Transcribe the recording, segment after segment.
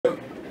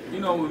you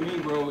know, with me,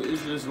 bro,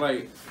 it's just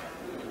like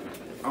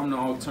I'm the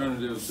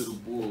alternative to the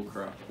bull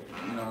crap.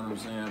 You know what I'm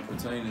saying?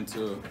 Pertaining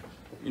to,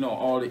 you know,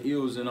 all the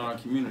ills in our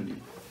community.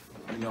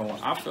 You know,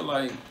 I feel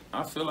like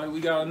we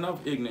got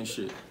enough ignorant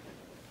shit.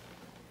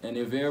 And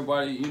if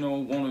everybody, you know,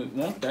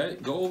 want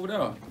that, go over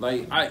there.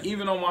 Like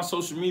even on my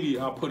social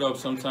media, I put up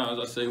sometimes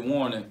I say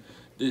warning.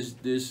 This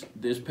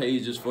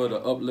page is for the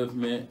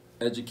upliftment,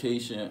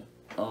 education,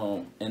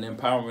 and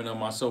empowerment of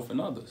myself and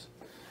others.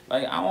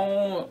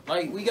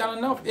 Like we got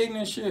enough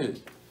ignorant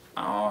shit.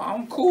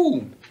 I'm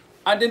cool.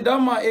 I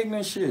done my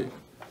ignorant shit.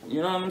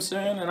 You know what I'm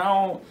saying? And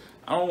I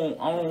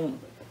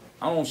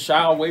don't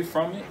shy away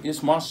from it.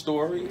 It's my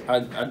story. I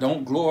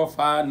don't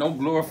glorify, no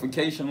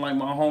glorification like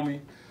my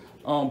homie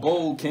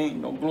Bold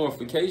King, no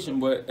glorification.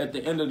 But at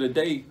the end of the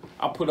day,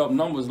 I put up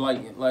numbers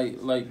like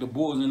the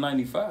Bulls in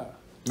 '95.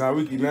 Nah,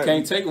 you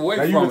can't take away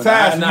now from you it.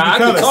 Retired, I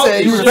can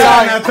talk. You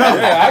retired, now tell us.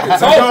 Yeah, I can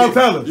talk.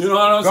 Tell us. You know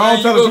what I'm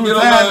saying?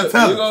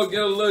 You're going to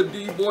get a little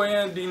D-Boy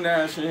and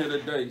D-Nash in here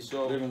today.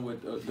 So, living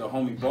with the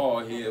homie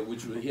Ballhead,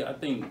 which was here. I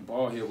think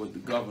Ballhead was the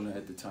governor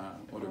at the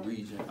time, or the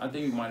region. I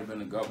think he might have been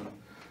the governor.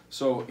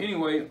 So,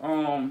 anyway,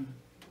 I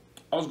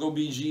was going to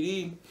be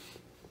GD,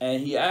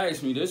 and he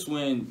asked me, this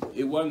when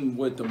it wasn't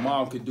what the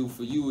mob could do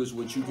for you, is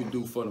what you could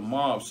do for the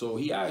mob. So,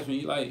 he asked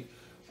me, like,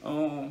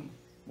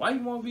 why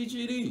you want to be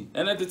GD?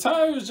 And at the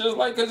time, it was just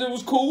like, because it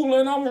was cool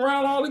and I'm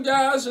around all the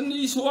guys and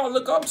these who I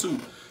look up to.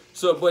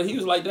 So, but he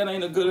was like, that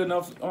ain't a good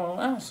enough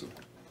answer.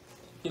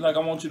 He like, I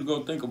want you to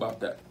go think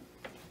about that.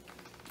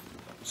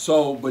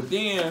 So, but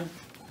then,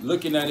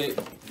 looking at it,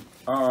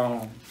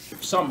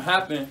 something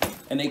happened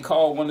and they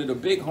called one of the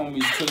big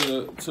homies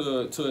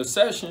to a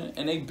session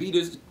and they beat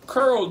his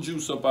curl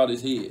juice up out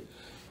his head.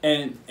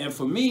 And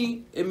for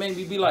me, it made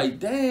me be like,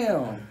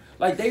 damn,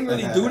 like they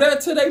really do that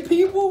to their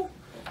people?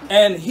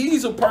 And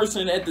he's a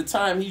person at the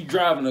time, he's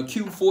driving a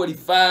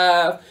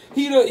Q45.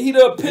 He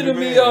the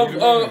epitome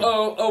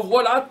of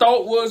what I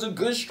thought was a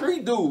good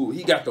street dude.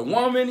 He got the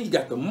woman, he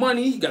got the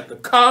money, he got the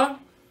car,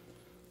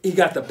 he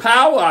got the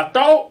power, I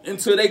thought,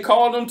 until they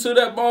called him to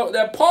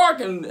that park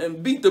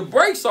and beat the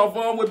brakes off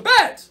on him with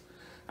bats.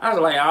 I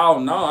was like, oh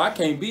no, I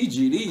can't be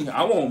GD.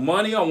 I want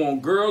money, I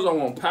want girls, I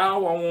want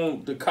power, I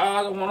want the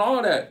cars, I want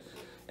all that.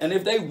 And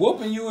if they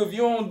whooping you, if you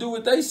don't do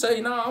what they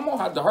say, nah, I'm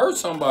gonna have to hurt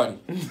somebody.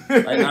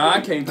 Like, nah,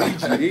 I can't be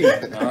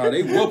GD. Nah,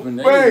 they whooping.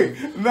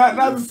 Wait, not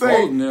to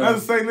say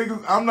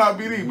niggas, I'm not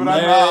BD, but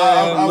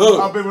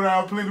I've been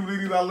around plenty of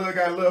BDs.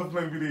 I love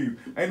plenty of BDs.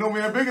 Ain't no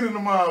man bigger than the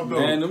mob though.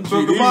 Man, them so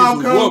GDs if the mob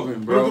was come,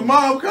 whooping, bro. If the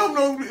mob come,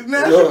 ain't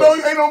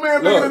no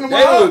man bigger than the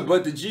mob.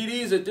 But the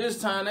GDs at this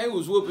time, they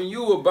was whooping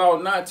you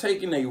about not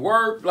taking their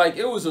work. Like,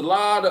 it was a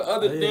lot of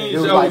other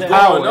things that was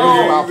going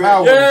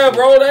on. Yeah,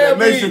 bro, that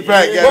Nation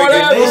Pack,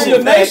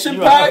 the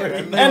Nation Pack,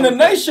 and the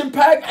Nation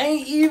Pack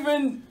ain't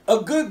even a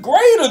good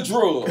grade of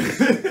drugs.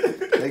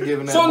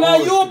 So now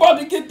you about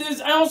to get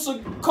this ounce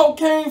of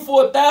cocaine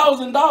for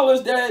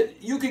 $1,000 that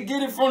you could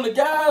get it from the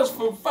guys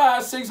for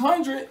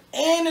 $500-600,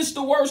 and it's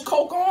the worst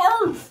coke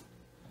on earth.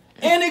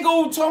 And they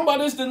go talking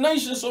about it's the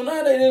Nation, so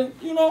now they didn't,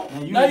 you know,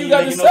 now you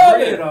got to sell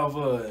it.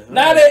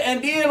 Now that,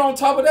 and then on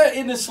top of that,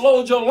 it just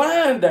slowed your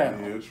line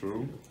down. Yeah,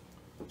 true.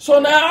 So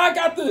now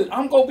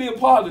I'm gonna be a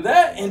part of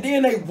that, and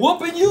then they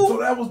whooping you. So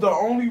that was the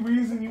only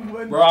reason you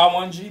wasn't. Bro, I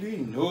wasn't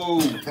GD.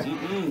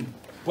 No.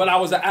 But I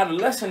was an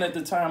adolescent at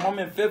the time. I'm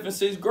in 5th and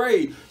 6th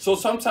grade. So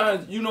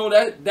sometimes, you know,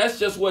 that's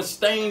just what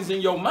stains in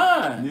your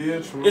mind.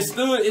 Yeah, true. It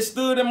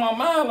stood in my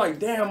mind like,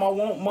 damn, I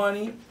want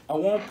money, I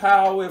want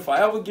power. If I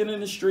ever get in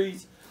the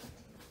streets,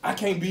 I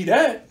can't be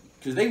that,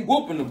 because they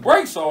whooping the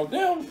brakes off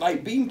them,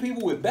 like beating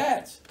people with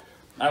bats.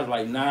 I was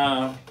like,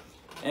 nah.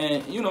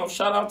 And, you know,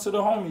 shout out to the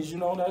homies, you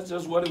know, that's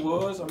just what it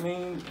was. I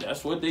mean,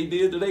 that's what they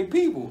did to their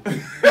people. So,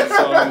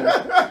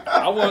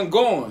 I wasn't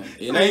going.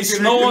 It ain't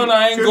snowing,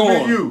 I ain't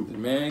going. You.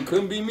 Man,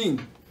 couldn't be me.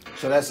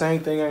 So that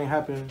same thing ain't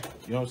happening,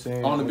 you know what I'm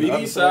saying? On the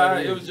BD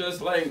side, it was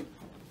just like,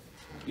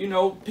 you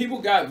know,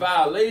 people got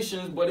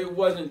violations, but it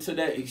wasn't to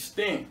that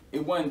extent.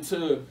 It wasn't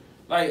to,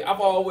 like, I've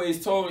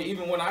always told,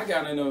 even when I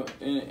got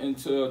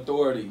into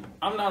authority,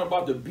 I'm not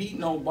about to beat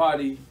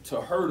nobody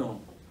to hurt them.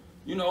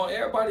 You know,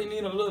 everybody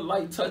need a little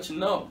light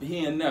touching up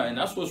here and there, and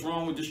that's what's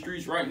wrong with the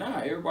streets right now.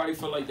 Everybody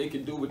feel like they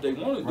can do what they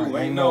want to do.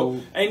 Right. Ain't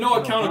no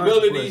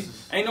accountability,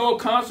 ain't no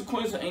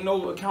consequence, ain't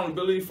no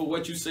accountability for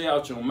what you say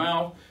out your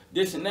mouth,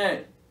 this and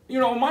that. You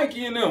know,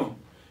 Mikey and them.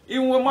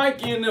 Even with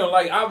Mikey and them,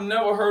 like, I've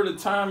never heard a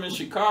time in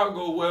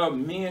Chicago where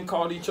men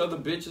called each other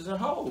bitches and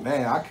hoes.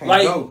 Man, I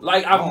can't go.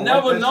 Like, I've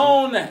never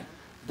known that.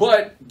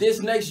 But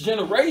this next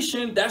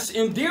generation, that's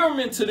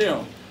endearment to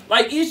them.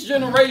 Like, each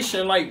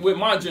generation, like with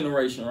my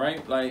generation,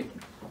 right? Like,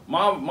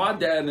 my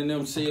dad and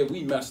them said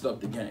we messed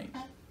up the game.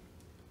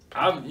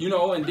 You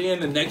know, and then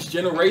the next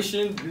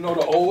generation, you know,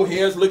 the old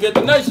heads look at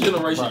the next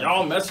generation. Right.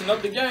 Y'all messing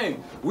up the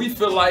game. We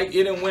feel like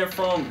it done went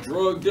from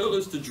drug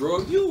dealers to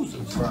drug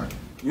users. Right.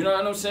 You know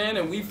what I'm saying?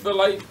 And we feel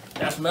like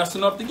that's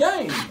messing up the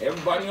game.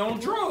 Everybody on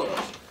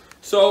drugs.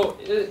 So,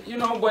 you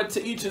know, but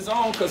to each his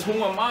own, because who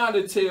am I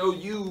to tell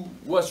you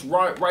what's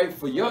right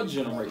for your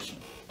generation?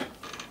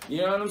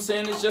 You know what I'm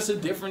saying? It's just a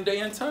different day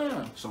and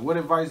time. So what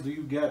advice do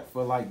you get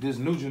for like this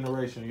new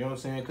generation? You know what I'm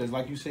saying? Because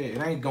like you said,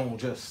 it ain't gonna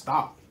just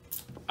stop.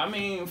 I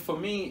mean, for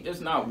me,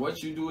 it's not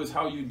what you do, it's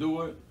how you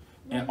do it.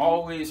 And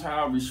always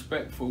have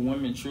respect for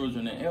women,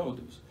 children, and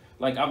elders.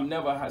 Like, I've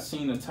never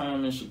seen a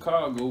time in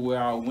Chicago where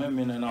our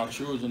women and our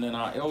children and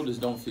our elders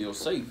don't feel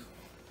safe.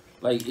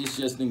 Like, it's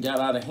just been got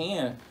out of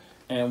hand.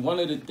 And one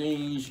of the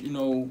things, you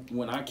know,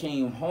 when I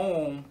came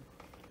home,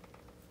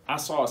 I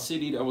saw a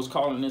city that was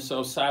calling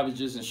itself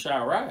Savages and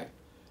Chirac.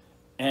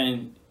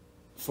 And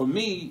for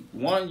me,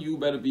 one, you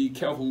better be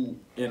careful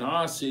in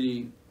our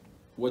city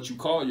what you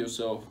call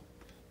yourself,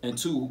 and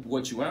two,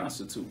 what you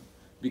answer to.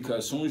 Because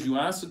as soon as you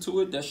answer to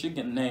it, that shit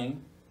get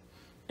named.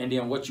 And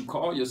then what you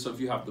call yourself,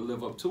 you have to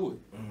live up to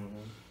it.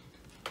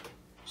 Mm-hmm.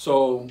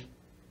 So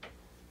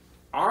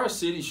our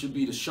city should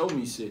be the show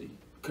me city.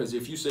 Because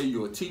if you say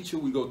you're a teacher,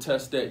 we go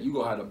test that. You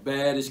gonna have the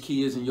baddest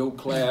kids in your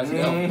class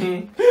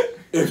ever.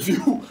 If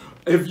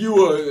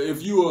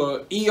you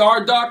a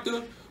ER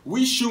doctor,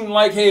 we shooting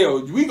like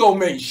hell. We gonna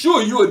make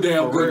sure you a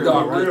damn good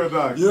doctor. Real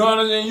doctor. You know what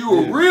I'm saying?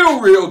 You a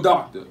real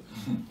doctor.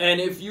 And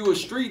if you a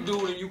street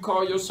dude and you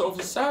call yourself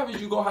a savage,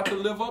 you gonna have to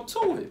live up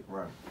to it.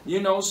 Right.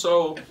 You know,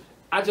 so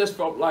I just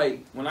felt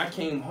like when I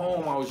came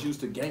home, I was used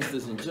to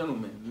gangsters and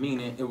gentlemen,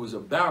 meaning it was a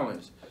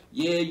balance.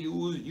 Yeah,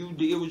 you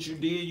did what you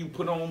did. You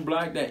put on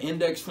black, that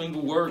index finger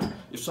work.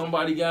 If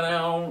somebody got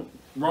out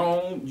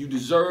wrong, you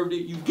deserved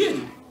it, you get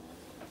it.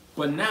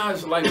 But now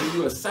it's like when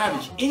you're a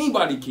savage,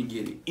 anybody can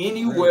get it.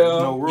 Anywhere,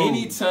 no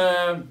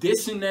anytime,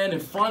 this and that in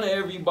front of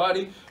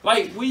everybody.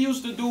 Like, we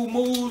used to do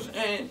moves,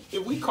 and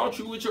if we caught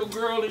you with your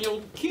girl and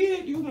your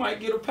kid, you might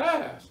get a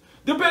pass.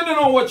 Depending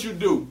on what you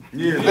do.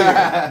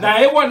 Yeah.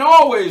 Now, it wasn't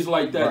always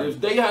like that. Right.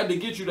 If they had to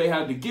get you, they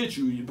had to get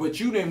you. But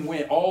you didn't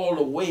went all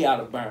the way out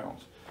of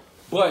bounds.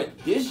 But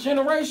this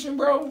generation,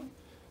 bro,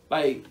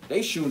 like,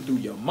 they shooting through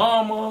your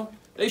mama.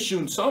 They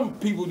shooting, some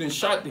people done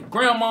shot their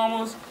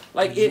grandmamas.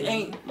 Like, it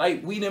ain't,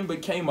 like, we done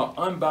became an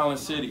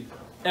unbalanced city.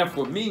 And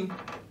for me,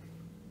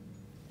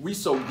 we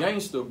so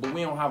gangster, but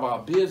we don't have our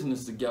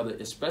business together,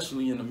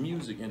 especially in the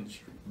music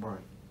industry. Right.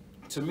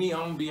 To me, I'm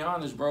gonna be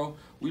honest, bro,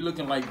 we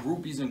looking like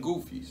groupies and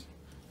goofies.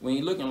 We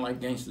ain't looking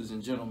like gangsters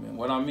and gentlemen.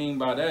 What I mean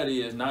by that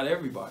is not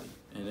everybody.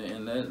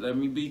 And let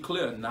me be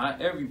clear,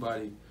 not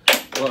everybody.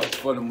 But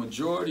for the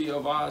majority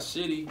of our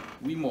city,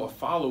 we more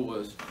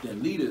followers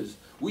than leaders.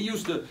 We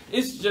used to,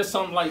 it's just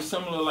something like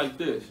similar like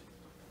this.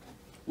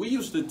 We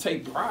used to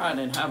take pride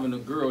in having a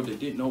girl that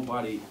didn't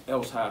nobody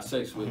else have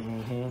sex with.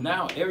 Mm-hmm.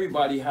 Now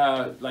everybody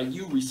have, like,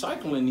 you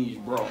recycling these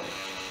bros.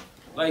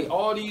 Like,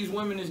 all these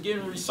women is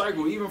getting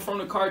recycled, even from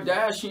the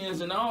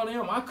Kardashians and all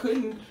them. I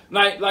couldn't,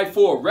 like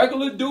for a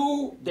regular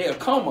dude, they'll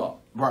come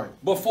up. Right.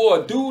 But for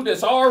a dude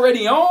that's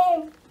already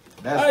on,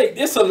 like,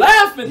 it's a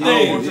laughing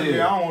thing.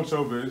 I don't want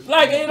your bitch.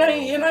 Like, it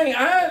ain't.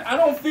 I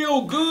don't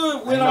feel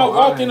good when I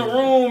walk in the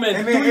room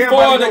and 3,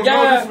 4 of the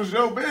guys. This was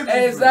your business.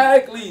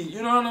 Exactly.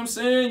 You know what I'm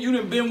saying? You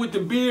done been with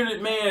the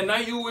bearded man. Now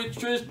you with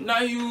Trish. Now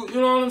you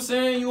know what I'm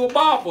saying? You a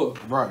bopper.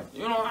 Right.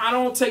 You know, I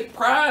don't take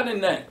pride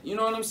in that. You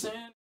know what I'm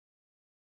saying?